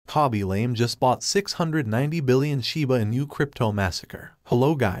Khaby lame just bought 690 billion Shiba Inu crypto massacre.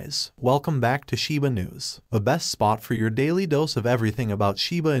 Hello guys, welcome back to Shiba News, the best spot for your daily dose of everything about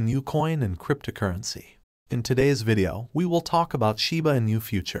Shiba Inu coin and cryptocurrency. In today's video, we will talk about Shiba Inu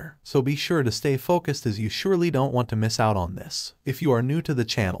future, so be sure to stay focused as you surely don't want to miss out on this. If you are new to the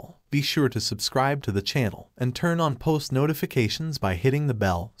channel, be sure to subscribe to the channel and turn on post notifications by hitting the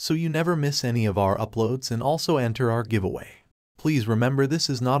bell so you never miss any of our uploads, and also enter our giveaway. Please remember, this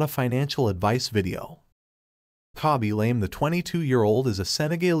is not a financial advice video. Khaby lame, the 22-year-old, is a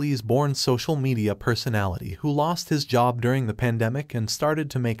Senegalese-born social media personality who lost his job during the pandemic and started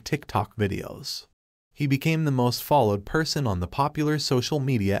to make TikTok videos. He became the most followed person on the popular social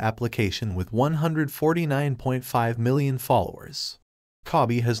media application with 149.5 million followers.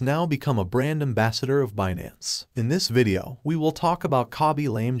 Khaby has now become a brand ambassador of Binance. In this video, we will talk about Khaby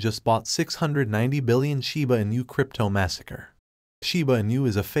lame just bought 690 billion Shiba Inu crypto massacre. Shiba Inu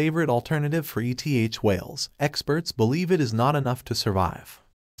is a favorite alternative for ETH whales. Experts believe it is not enough to survive.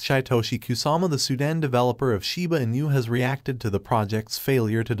 Shytoshi Kusama, the Sudan developer of Shiba Inu, has reacted to the project's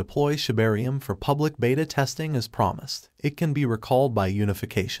failure to deploy Shibarium for public beta testing as promised. It can be recalled by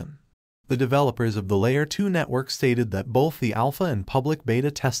unification. The developers of the Layer 2 network stated that both the alpha and public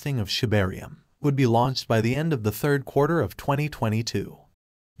beta testing of Shibarium would be launched by the end of the third quarter of 2022.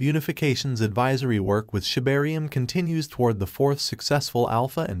 Unification's advisory work with Shibarium continues toward the fourth successful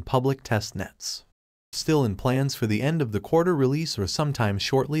alpha and public test nets, still in plans for the end of the quarter release or sometime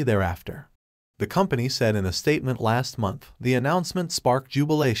shortly thereafter. The company said in a statement last month. The announcement sparked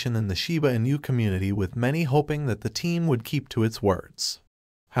jubilation in the Shiba Inu community, with many hoping that the team would keep to its words.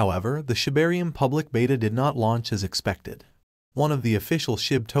 However, the Shibarium public beta did not launch as expected. One of the official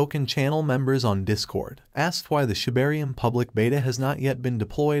SHIB token channel members on Discord asked why the Shibarium public beta has not yet been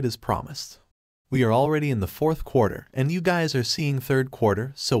deployed as promised. We are already in the fourth quarter, and you guys are seeing third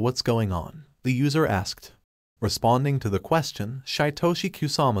quarter, so what's going on? The user asked. Responding to the question, Shytoshi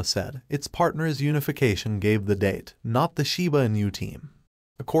Kusama said, its partners Unification gave the date, not the Shiba Inu team.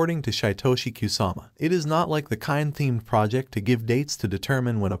 According to Shytoshi Kusama, it is not like the Kind-themed project to give dates to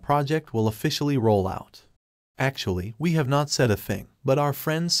determine when a project will officially roll out. Actually, we have not said a thing, but our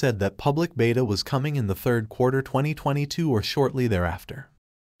friends said that public beta was coming in the third quarter 2022 or shortly thereafter.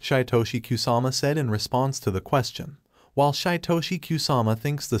 Shytoshi Kusama said in response to the question. While Shytoshi Kusama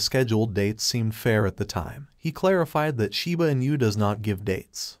thinks the scheduled dates seemed fair at the time, he clarified that Shiba Inu does not give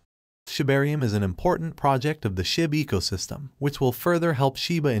dates. Shibarium is an important project of the SHIB ecosystem, which will further help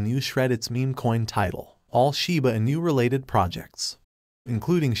Shiba Inu shred its meme coin title. All Shiba Inu related projects,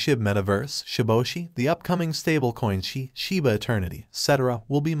 including SHIB Metaverse, Shiboshi, the upcoming stablecoin Shiba Eternity, etc.,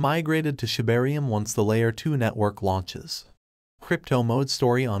 will be migrated to Shibarium once the Layer 2 network launches. Crypto mode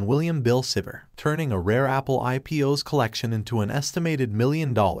story on William Bill Siver, turning a rare Apple IPO's collection into an estimated $1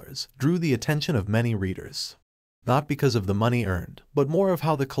 million, drew the attention of many readers. Not because of the money earned, but more of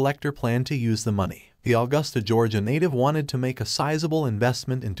how the collector planned to use the money. The Augusta, Georgia native wanted to make a sizable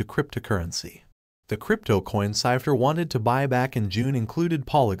investment into cryptocurrency. The crypto coin Cypher wanted to buy back in June included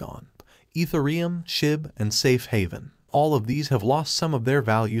Polygon, Ethereum, SHIB, and Safe Haven. All of these have lost some of their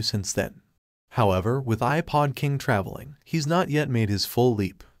value since then. However, with iPod King traveling, he's not yet made his full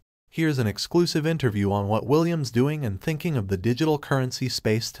leap. Here's an exclusive interview on what William's doing and thinking of the digital currency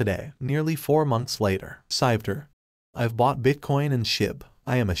space today, nearly 4 months later. Cypher: I've bought Bitcoin and SHIB.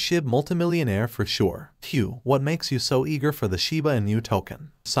 I am a SHIB multimillionaire for sure. Hugh, what makes you so eager for the Shiba Inu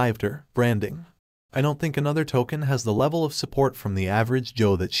token? Cypher: branding. I don't think another token has the level of support from the average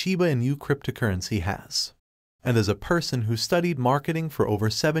Joe that Shiba Inu cryptocurrency has. And as a person who studied marketing for over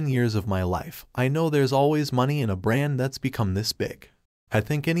 7 years of my life, I know there's always money in a brand that's become this big. I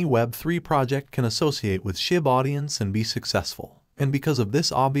think any Web3 project can associate with SHIB audience and be successful. And because of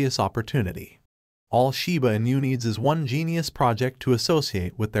this obvious opportunity, all Shiba Inu needs is one genius project to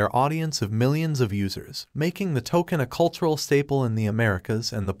associate with their audience of millions of users, making the token a cultural staple in the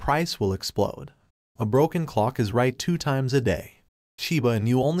Americas, and the price will explode. A broken clock is right 2 times a day. Shiba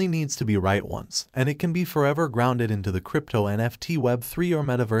Inu only needs to be right once, and it can be forever grounded into the crypto, NFT, Web3 or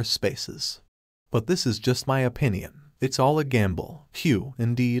Metaverse spaces. But this is just my opinion. It's all a gamble. Hugh,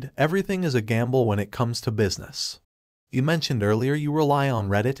 indeed, everything is a gamble when it comes to business. You mentioned earlier you rely on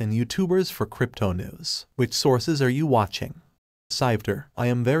Reddit and YouTubers for crypto news. Which sources are you watching? Cypher: I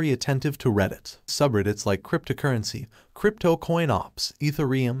am very attentive to Reddit. Subreddits like cryptocurrency, crypto coin ops,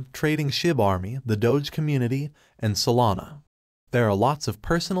 Ethereum, trading SHIB army, the Doge community, and Solana. There are lots of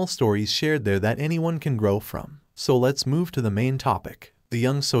personal stories shared there that anyone can grow from. So let's move to the main topic. The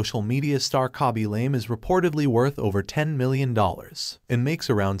young social media star Khaby lame is reportedly worth over $10 million and makes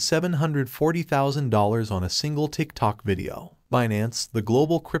around $740,000 on a single TikTok video. Binance, the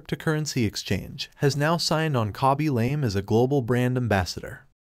global cryptocurrency exchange, has now signed on Khaby as a global brand ambassador.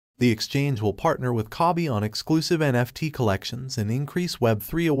 The exchange will partner with Khaby on exclusive NFT collections and increase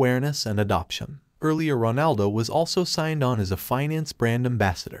Web3 awareness and adoption. Earlier, Ronaldo was also signed on as a finance brand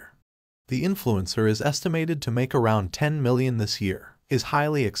ambassador. The influencer is estimated to make around $10 million this year. His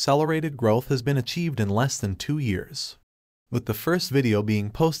highly accelerated growth has been achieved in less than 2 years. With the first video being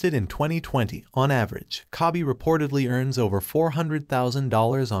posted in 2020, on average, Khaby reportedly earns over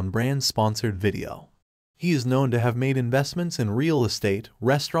 $400,000 on brand-sponsored video. He is known to have made investments in real estate,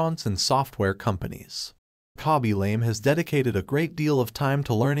 restaurants, and software companies. Khaby has dedicated a great deal of time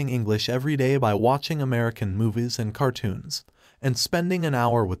to learning English every day by watching American movies and cartoons, and spending an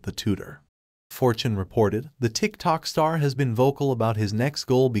hour with the tutor. Fortune reported, the TikTok star has been vocal about his next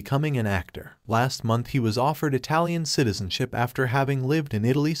goal, becoming an actor. Last month he was offered Italian citizenship after having lived in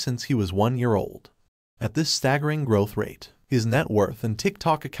Italy since he was 1 year old. At this staggering growth rate, his net worth and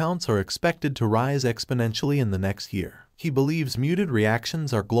TikTok accounts are expected to rise exponentially in the next year. He believes muted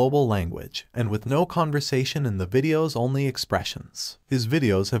reactions are global language, and with no conversation in the videos, only expressions. His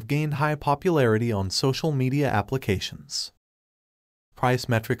videos have gained high popularity on social media applications. Price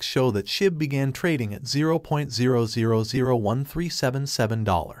metrics show that SHIB began trading at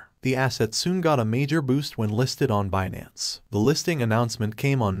 $0.001377. The asset soon got a major boost when listed on Binance. The listing announcement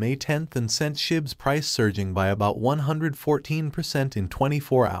came on May 10th and sent SHIB's price surging by about 114% in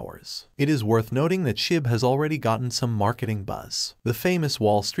 24 hours. It is worth noting that SHIB has already gotten some marketing buzz. The famous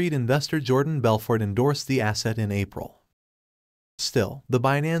Wall Street investor Jordan Belfort endorsed the asset in April. Still, the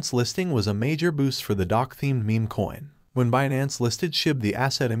Binance listing was a major boost for the doc-themed meme coin. When Binance listed SHIB, the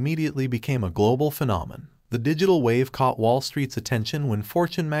asset immediately became a global phenomenon. The digital wave caught Wall Street's attention when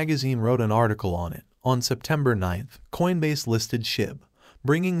Fortune magazine wrote an article on it. On September 9th, Coinbase listed SHIB,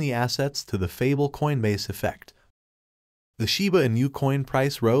 bringing the assets to the fabled Coinbase effect. The Shiba Inu coin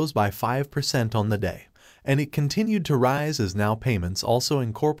price rose by 5% on the day, and it continued to rise as Now Payments also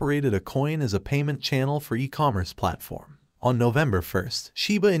incorporated a coin as a payment channel for e-commerce platform. On November 1st,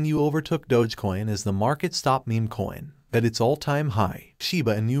 Shiba Inu overtook Dogecoin as the market's top meme coin. At its all-time high,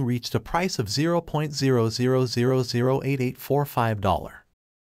 Shiba Inu reached a price of $0.00008845.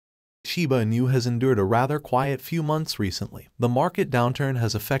 Shiba Inu has endured a rather quiet few months recently. The market downturn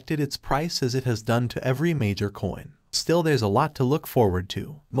has affected its price as it has done to every major coin. Still, there's a lot to look forward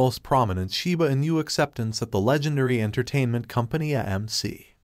to. Most prominent, Shiba Inu acceptance at the legendary entertainment company AMC.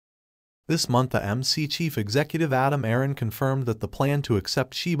 This month, the AMC chief executive Adam Aron confirmed that the plan to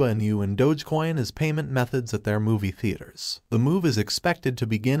accept Shiba Inu and Dogecoin as payment methods at their movie theaters. The move is expected to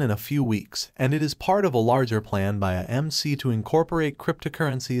begin in a few weeks, and it is part of a larger plan by AMC to incorporate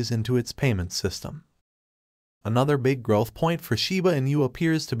cryptocurrencies into its payment system. Another big growth point for Shiba Inu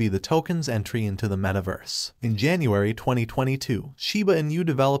appears to be the token's entry into the metaverse. In January 2022, Shiba Inu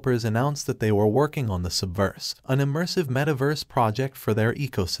developers announced that they were working on the Subverse, an immersive metaverse project for their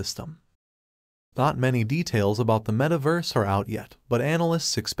ecosystem. Not many details about the metaverse are out yet, but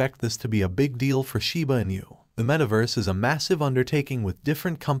analysts expect this to be a big deal for Shiba Inu. The metaverse is a massive undertaking with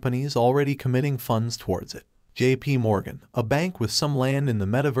different companies already committing funds towards it. JP Morgan, a bank with some land in the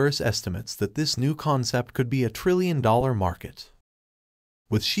metaverse, estimates that this new concept could be a $1 trillion market.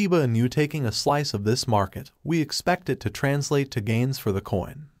 With Shiba Inu taking a slice of this market, we expect it to translate to gains for the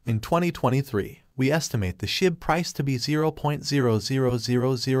coin. In 2023, we estimate the SHIB price to be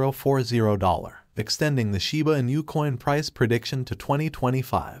 $0.000040. Extending the Shiba Inu coin price prediction to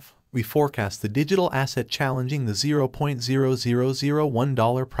 2025, we forecast the digital asset challenging the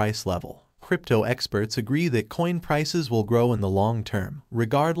 $0.0001 price level. Crypto experts agree that coin prices will grow in the long term,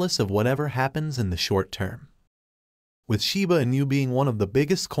 regardless of whatever happens in the short term. With Shiba Inu being one of the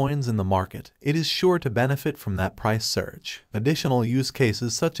biggest coins in the market, it is sure to benefit from that price surge. Additional use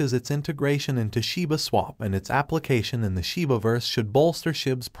cases such as its integration into Shibaswap and its application in the Shibaverse should bolster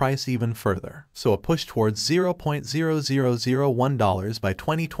SHIB's price even further. So a push towards $0.0001 by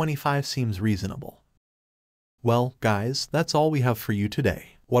 2025 seems reasonable. Well, guys, that's all we have for you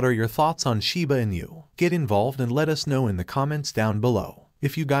today. What are your thoughts on Shiba Inu? Get involved and let us know in the comments down below.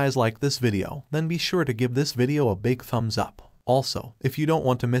 If you guys like this video, then be sure to give this video a big thumbs up. Also, if you don't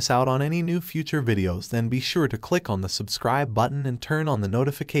want to miss out on any new future videos, then be sure to click on the subscribe button and turn on the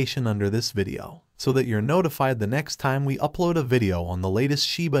notification under this video, so that you're notified the next time we upload a video on the latest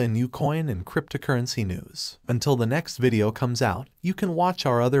Shiba Inu coin and cryptocurrency news. Until the next video comes out, you can watch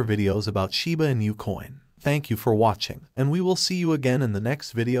our other videos about Shiba Inu coin. Thank you for watching, and we will see you again in the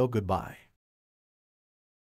next video. Goodbye.